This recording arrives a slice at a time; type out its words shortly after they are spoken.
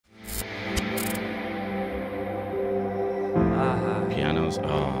those.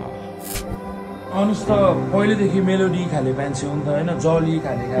 Oh. Anish त पहिलेदेखि melody खाले मान्छे हो नि त हैन जली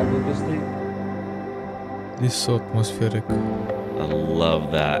खाले गाएको त्यस्तै. This is so atmospheric. I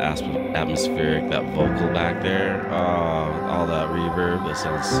love that atmospheric, that vocal back there. Oh, all that reverb. That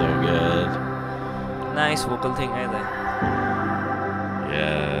sounds so good. Nice vocal thing either.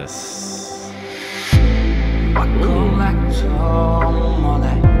 Yes.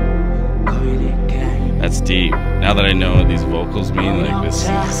 That's deep. Now that I know what these vocals mean, like this is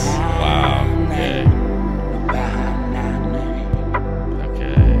wow. Okay.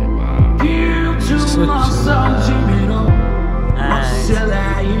 Okay. Wow.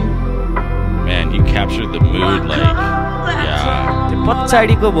 Man, you captured the mood, like yeah.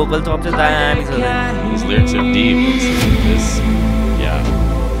 पछाडिको vocal chop चाहिँ दामी छ. These lyrics are deep. This, yeah.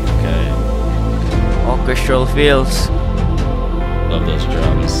 Okay. Orchestral feels. Love those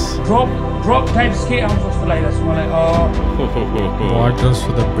drums. Drop type skate आउँछ जस्तो लागिरहेछ मलाई. Waters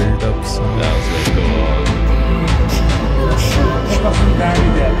for the build-ups. That was really cool.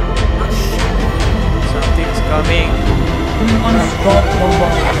 Something's coming.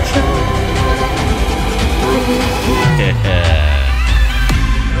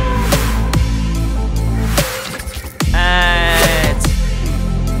 And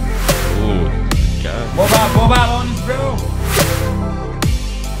Ooh, God. Mobile on his bro.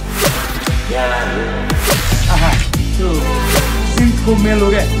 Aha, so synth melo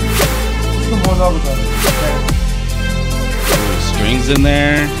ke. So मजा आउँछ. Strings in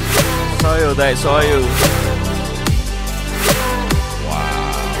there. saw you.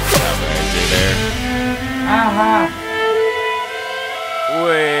 Wow, that right there. Aha.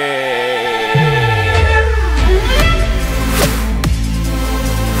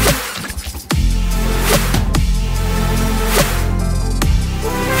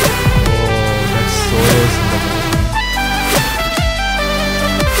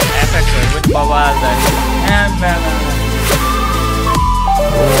 Bawal that.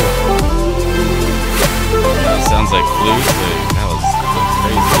 That sounds like flute. That was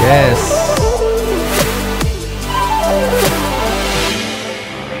crazy. Yes.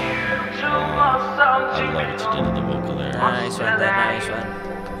 I love what you did to the vocal there. Nice one.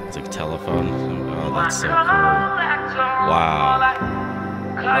 It's like telephone. Oh, that's so cool. Wow.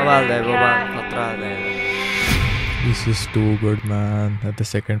 Bawal khatra there. This is too good, man. At the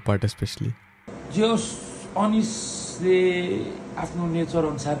second part especially. Just Anishले आफ्नो nature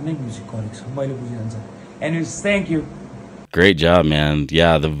अनुसार नै music गरेको छ मैले बुझिन्छ. Anyways, thank you. Great job, man.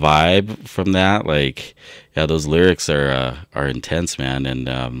 Yeah, the vibe from that, like, yeah, those lyrics are intense, man. And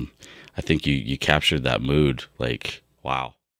I think you captured that mood. Like, wow.